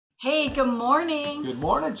Hey, good morning. Good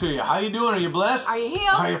morning to you. How you doing? Are you blessed? Are you healed?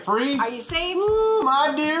 Are you free? Are you saved? Ooh,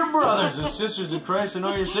 my dear brothers and sisters in Christ, I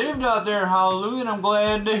know you're saved out there. Hallelujah, and I'm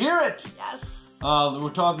glad to hear it. Yes.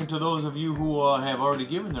 We're talking to those of you who have already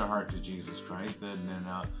given their heart to Jesus Christ, and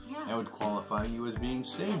that would qualify you as being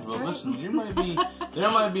saved. That's But right. listen, there might be,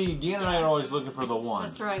 Deanna and I are always looking for the one.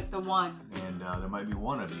 That's right, the one. And there might be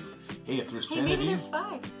one of you. Hey, if there's 10 of Maybe you, there's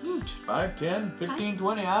 5. 5, 10, 15,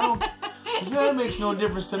 20, I don't, that makes no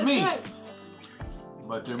difference to me. Right.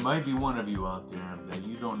 But there might be one of you out there that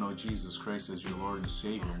you don't know Jesus Christ as your Lord and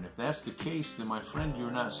Savior. And if that's the case, then my friend, you're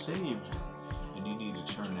not saved. And you need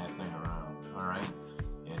to turn that thing around. All right?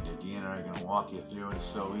 And Deanna and I are going to walk you through it. It's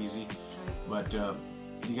so easy. That's right. But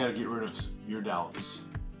you got to get rid of your doubts.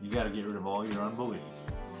 You got to get rid of all your unbelief.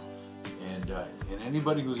 And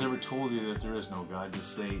anybody who's ever told you that there is no God,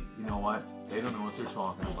 just say, you know what? They don't know what they're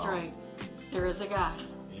talking about. That's right. There is a God.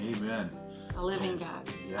 Amen. A living God.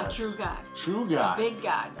 Yes. A true God. True God. A big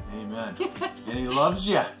God. Amen. And He loves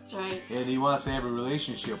you. That's right. And He wants to have a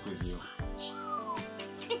relationship with you.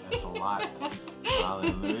 That's a lot.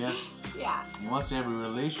 Hallelujah. Yeah. He wants to have a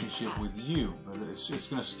relationship with you, but it's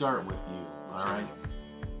going to start with you. That's all right? right.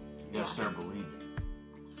 You got to start believing.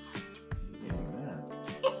 Amen.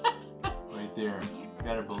 Right there. You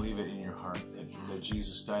got to believe it in your heart that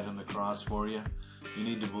Jesus died on the cross for you. You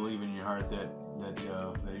need to believe in your heart that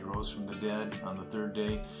He rose from the dead on the third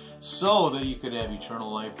day so that you could have eternal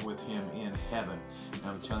life with Him in heaven. And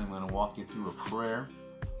I'm telling you, I'm going to walk you through a prayer.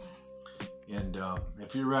 And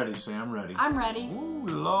if you're ready, say, I'm ready. I'm ready. Ooh,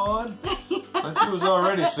 Lord. But you was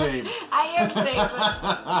already saved. I am saved.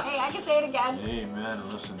 But, hey, I can say it again. Amen.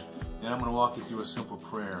 Listen, and I'm going to walk you through a simple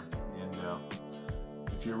prayer. And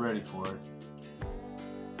if you're ready for it,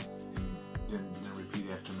 then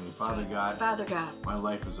repeat after me. Father God. Father God. My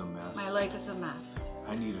life is a mess. My life is a mess.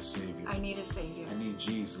 I need a Savior. I need a Savior. I need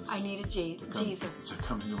Jesus. I need a Jesus. To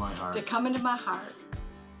come into my heart. To come into my heart.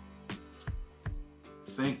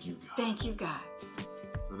 Thank you, God. Thank you, God.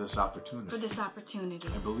 For this opportunity. For this opportunity.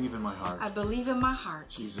 I believe in my heart. I believe in my heart.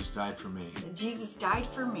 Jesus died for me. That Jesus died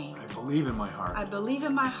for me. I believe in my heart. I believe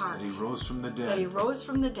in my heart. That He rose from the dead. That He rose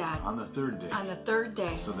from the dead. On the third day. On the third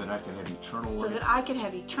day. So that I could have eternal life. So that I could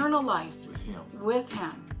have eternal life. With Him. With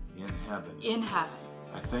Him. In heaven. In heaven.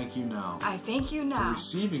 I thank you now. I thank you now. For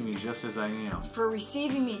receiving me just as I am. For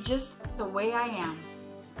receiving me just the way I am.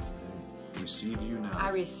 I receive you now. I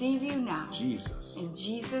receive you now. Jesus. In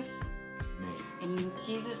Jesus' name. In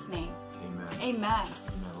Jesus' name. Amen. Amen.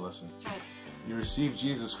 Amen. Listen. That's right. You receive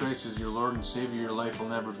Jesus Christ as your Lord and Savior, your life will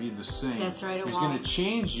never be the same. That's right. He's going to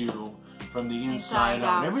change you from the inside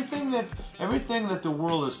out. Everything that the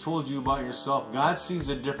world has told you about yourself, God sees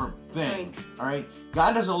a different thing. Right. All right.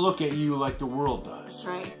 God doesn't look at you like the world does. That's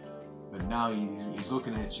right. But now He's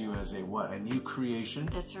looking at you as a new creation.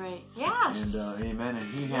 That's right. Yes. And amen.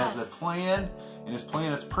 And He has a plan, and His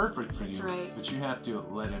plan is perfect for you. That's right. But you have to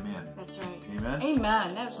let Him in. That's right. Amen.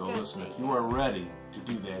 Amen. That's so good. So listen, if you are ready to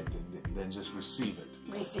do that, then just receive it.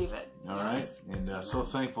 Receive it. All right. And so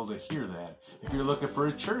thankful to hear that. If you're looking for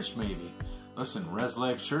a church, maybe. Listen,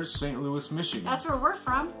 RezLife Church, St. Louis, Michigan. That's where we're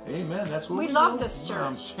from. Amen. That's where we we love go. this church.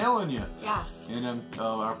 I'm telling you. Yes. And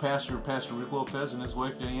our pastor Rick Lopez, and his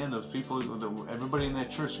wife Diane, those people, everybody in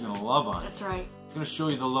that church is going to love on you. That's right. They're going to show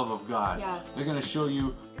you the love of God. Yes. They're going to show you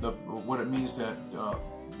what it means that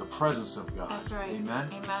the presence of God. That's right. Amen.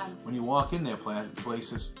 Amen. When you walk in that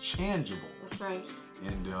place, it's tangible. That's right.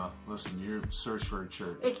 And listen, you're search for a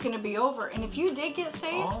church. It's going to be over. And if you did get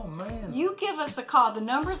saved, oh man, you give us a call. The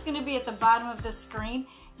number is going to be at the bottom of the screen.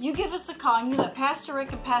 You give us a call and you let Pastor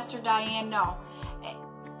Rick and Pastor Diane know.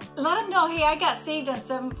 Let them know, hey, I got saved on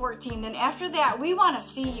 7/14. Then after that, we want to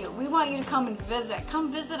see you. We want you to come and visit.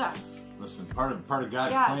 Come visit us. Listen, part of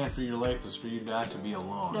God's plan for your life is for you not to be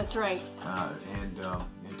alone. That's right. And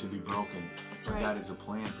to be broken. That's right. right. God has a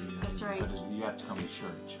plan for you. That's right. But you have to come to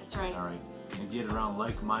church. That's right. All right. And get around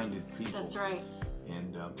like-minded people. That's right.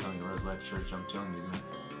 And I'm telling you, RezLife Church, I'm telling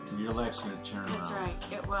you, your life's going to turn around. That's right.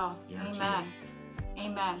 It will. Guaranteed. Amen.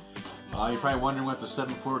 Amen. You're probably wondering what the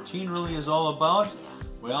 7:14 really is all about. Yeah.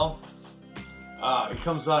 Well, it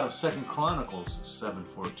comes out of 2 Chronicles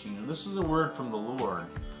 7:14, and this is a word from the Lord.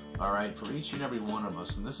 All right, for each and every one of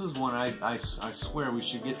us, and this is one I swear we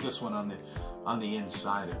should get this one on the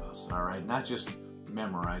inside of us. All right, not just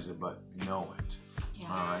memorize it, but know it.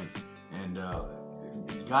 Yeah. All right, and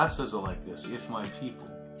God says it like this: if my people,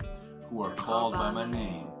 who are called by my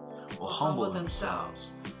name, will humble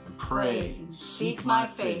themselves and pray and seek my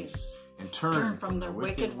face and turn from their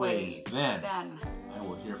wicked ways, then I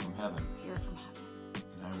will hear from heaven.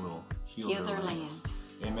 And I will heal their land.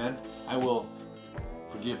 Amen. I will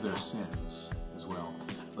forgive their sins as well.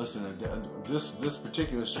 Listen, this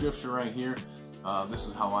particular scripture right here, this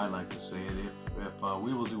is how I like to say it. If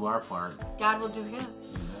we will do our part, God will do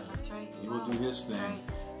His. Amen. That's right. He will do His thing. That's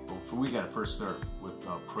right. Well, we got to first start with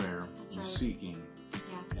prayer That's and right. seeking.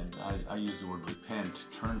 Yes. And I use the word repent,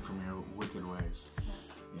 turn from your wicked ways.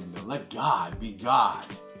 Yes. And let God be God.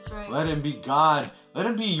 That's right. Let Him be God. Let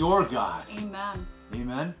Him be your God. Amen.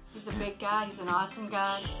 Amen. He's a big God. He's an awesome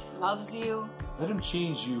God. He loves you. Let Him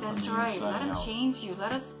change you That's from the right. inside Let Him out. change you.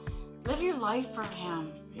 Let us live your life for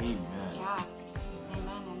Him. Amen. Yes.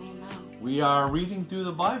 Amen and amen. We are reading through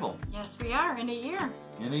the Bible. Yes, we are in a year.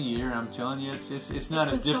 In a year, I'm telling you, it's not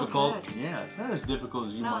as been so difficult. good. Yeah, it's not as difficult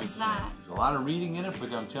as you No, might it's think. not. There's a lot of reading in it,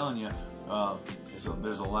 but I'm telling you,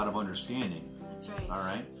 there's a lot of understanding. That's right. All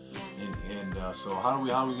right. Yes. And so how are we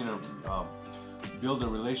going to build a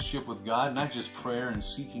relationship with God? Not just prayer and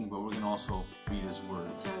seeking, but we're going to also read His Word.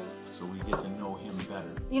 That's right. So we get to know Him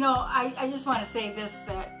better. You know, I just want to say this,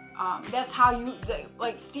 that that's how you,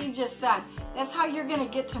 like Steve just said, that's how you're going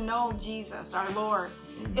to get to know Jesus, our Lord,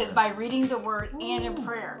 Amen. is by reading the Word and in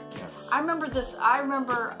prayer. Yes. I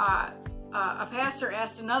remember a pastor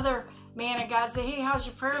asked another man of God, say, hey, how's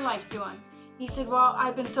your prayer life doing? He said, well,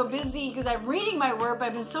 I've been so busy because I'm reading my Word, but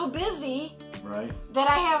I've been so busy Right. that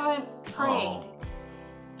I haven't prayed. Oh.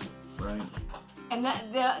 Right. And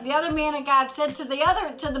the other man of God said to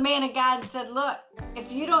the man of God, said, look,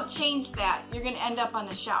 if you don't change that, you're going to end up on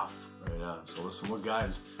the shelf. Right on. So listen,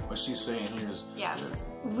 what she's saying here is, Yes,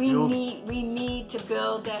 we need to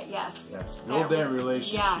build that. Yes, build that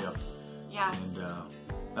relationship. Yes. And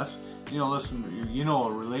that's, listen, you know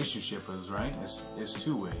what a relationship is, right? It's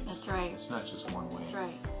two ways. That's right. It's not just one way. That's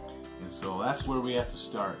right. And so that's where we have to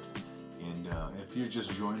start. And if you're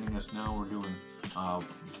just joining us now, we're doing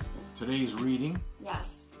today's reading.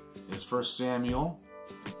 Yes. Is 1 Samuel,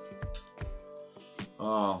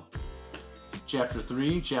 chapter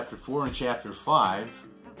 3, chapter 4, and chapter 5,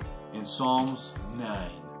 and Psalms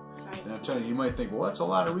 9. That's right. And I'm telling you, you might think, well, that's a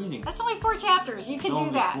lot of reading. That's only 4 chapters. You can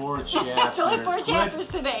do that. It's only 4 chapters. It's only 4 chapters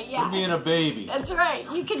today. Yeah. Quit being a baby. That's right.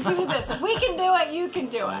 You can do this. If we can do it, you can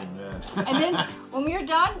do it. Amen. And then when we're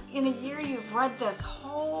done, in a year, you've read this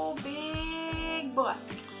whole big book.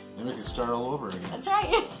 Then we can start all over again. That's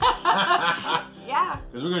right. Yeah.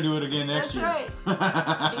 Because we're going to do it again next year. That's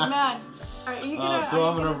right. Amen. All right,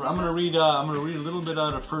 I'm gonna read a little bit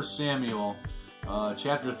out of 1 Samuel,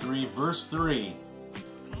 chapter 3, verse 3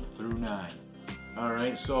 through 9. All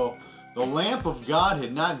right. So the lamp of God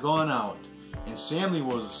had not gone out, and Samuel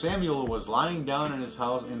was lying down in his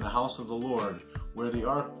house, in the house of the Lord, where the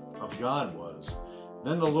ark of God was.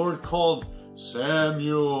 Then the Lord called,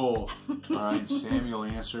 Samuel. All right. Samuel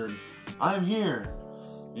answered, I'm here.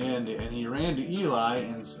 And he ran to Eli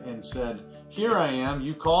and said, Here I am.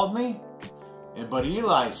 You called me? But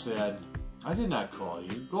Eli said, I did not call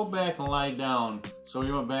you. Go back and lie down. So he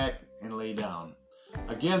went back and lay down.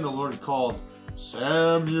 Again the Lord called,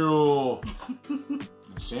 Samuel. And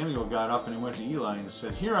Samuel got up and he went to Eli and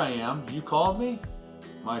said, Here I am. You called me?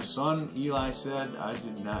 My son, Eli said, I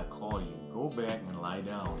did not call you. Go back and lie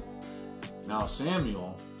down. Now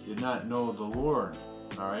Samuel did not know the Lord.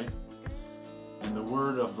 All right? And the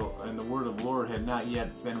word of the Lord had not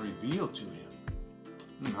yet been revealed to him.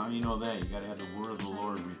 How do you know that? You got to have the word of the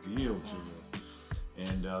Lord revealed to you.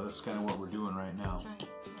 And that's kind of what we're doing right now. That's right.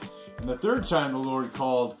 And the third time the Lord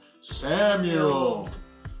called, Samuel.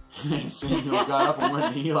 And Samuel got up and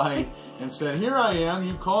went to Eli and said, Here I am,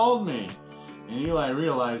 you called me. And Eli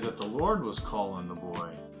realized that the Lord was calling the boy.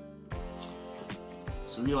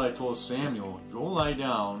 So Eli told Samuel, Go lie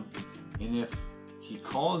down, and if he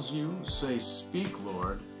calls you, say, Speak,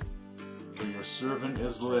 Lord, for your servant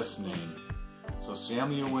is listening. So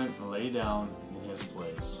Samuel went and lay down in his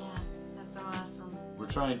place. Yeah, that's so awesome. We're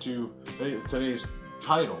trying to, today's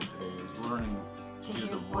title today is learning To hear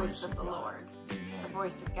the voice of the Lord. Amen. The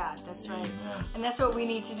voice of God, that's right. Amen. And that's what we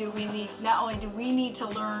need to do. We need to, not only do we need to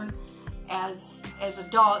learn as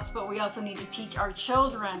adults, but we also need to teach our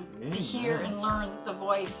children Amen. to hear and learn the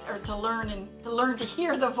voice, or to learn to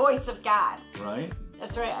hear the voice of God. Right?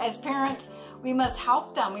 That's right. As parents, we must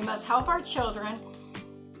help them. We must help our children,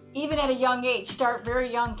 even at a young age. Start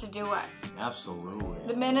very young to do it. Absolutely.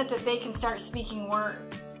 The minute that they can start speaking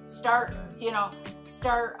words,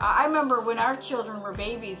 I remember when our children were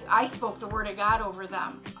babies, I spoke the word of God over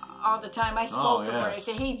them all the time. I spoke the word. I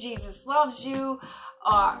say, hey, Jesus loves you.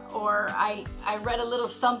 Or I read a little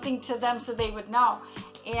something to them so they would know.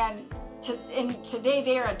 And today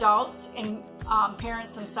they are adults and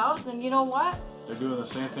parents themselves. And you know what? They're doing the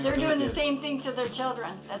same thing. They're doing the same thing to their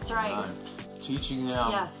children. That's right. Teaching them.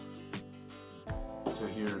 Yes. to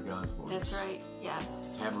hear God's voice. That's right.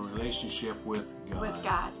 Yes. Have a relationship with God. With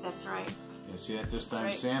God. That's right. And see, at this time,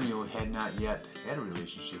 right. Samuel had not yet had a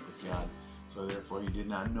relationship with God. So therefore, he did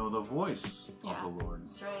not know the voice of the Lord.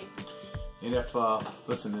 That's right. And if,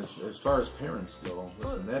 listen, as far as parents go,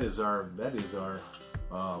 listen, that's our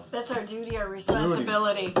duty, our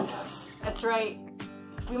responsibility. Yes. That's right.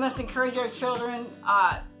 We must encourage our children,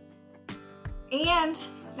 and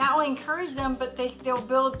not only encourage them, but they'll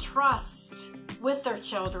build trust with their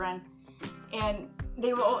children, and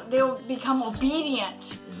they will become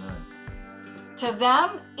obedient. Amen. To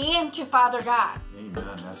them and to Father God. Amen.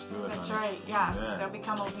 That's good. That's honey. right. Yes, Amen. they'll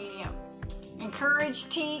become obedient. Encourage,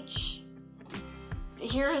 teach, to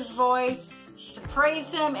hear His voice, to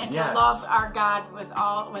praise Him, and to love our God with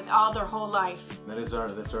all their whole life. That's our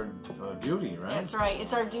duty, right? That's right.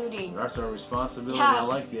 It's our duty. That's our responsibility. Yes. I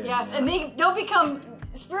like that. Yes, and they'll become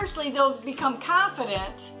spiritually. They'll become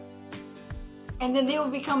confident, and then they will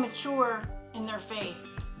become mature in their faith.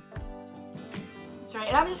 That's right.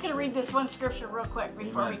 And I'm just going to read this one scripture real quick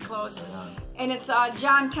before we close. Amen. And it's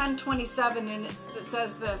John 10:27, and it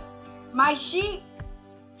says this: "My sheep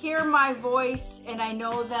hear my voice, and I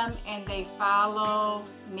know them, and they follow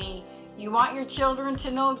me." You want your children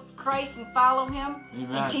to know Christ and follow Him?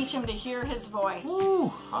 Amen. And teach them to hear His voice. Woo,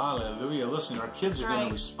 hallelujah. Listen, our kids are going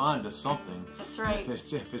to respond to something. That's right.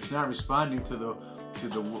 If it's not responding to the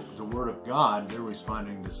Word of God, they're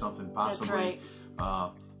responding to something possibly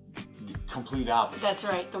the complete opposite. That's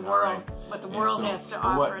right. The world, what the world has to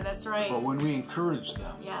offer. That's right. But when we encourage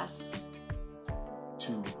them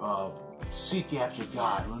to seek after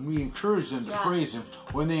God, when we encourage them to praise Him,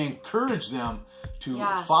 when they encourage them to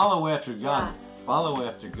follow after God,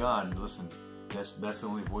 listen, that's the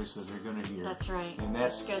only voice that they're going to hear. That's right. And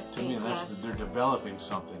that's good, to me, they're developing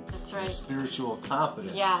something. That's right. Spiritual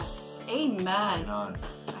confidence. Yes. Amen.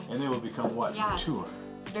 And they will become what? Mature.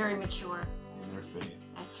 Very mature. In their faith.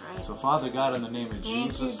 That's right. So Father God, in the name of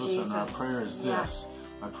Jesus, listen, Jesus. our prayer is this.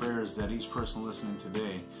 My prayer is that each person listening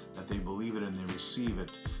today, that they believe it and they receive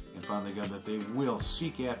it. And Father God, that they will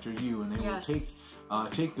seek after you, and they will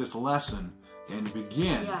take this lesson and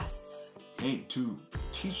begin to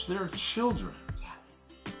teach their children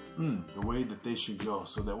the way that they should go,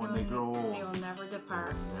 so that when they grow old, they will never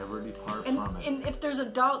depart. From it. And if there's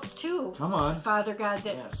adults too, come on, Father God,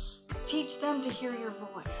 that teach them to hear your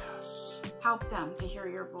voice. Yes. Help them to hear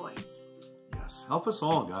your voice. Yes. Help us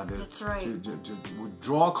all, God, to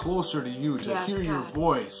draw closer to you, to hear your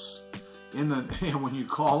voice. When you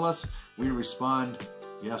call us, we respond,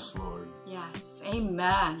 yes, Lord. Yes.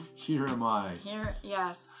 Amen. Here am I.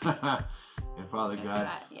 Yes. And Father God,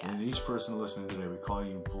 and each person listening today, we call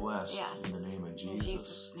you blessed in the name of Jesus. In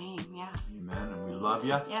Jesus' name, yes. Amen. And we love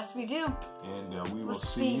you. Yes, we do. And we will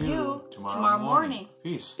see you tomorrow morning.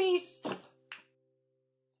 Peace. Peace.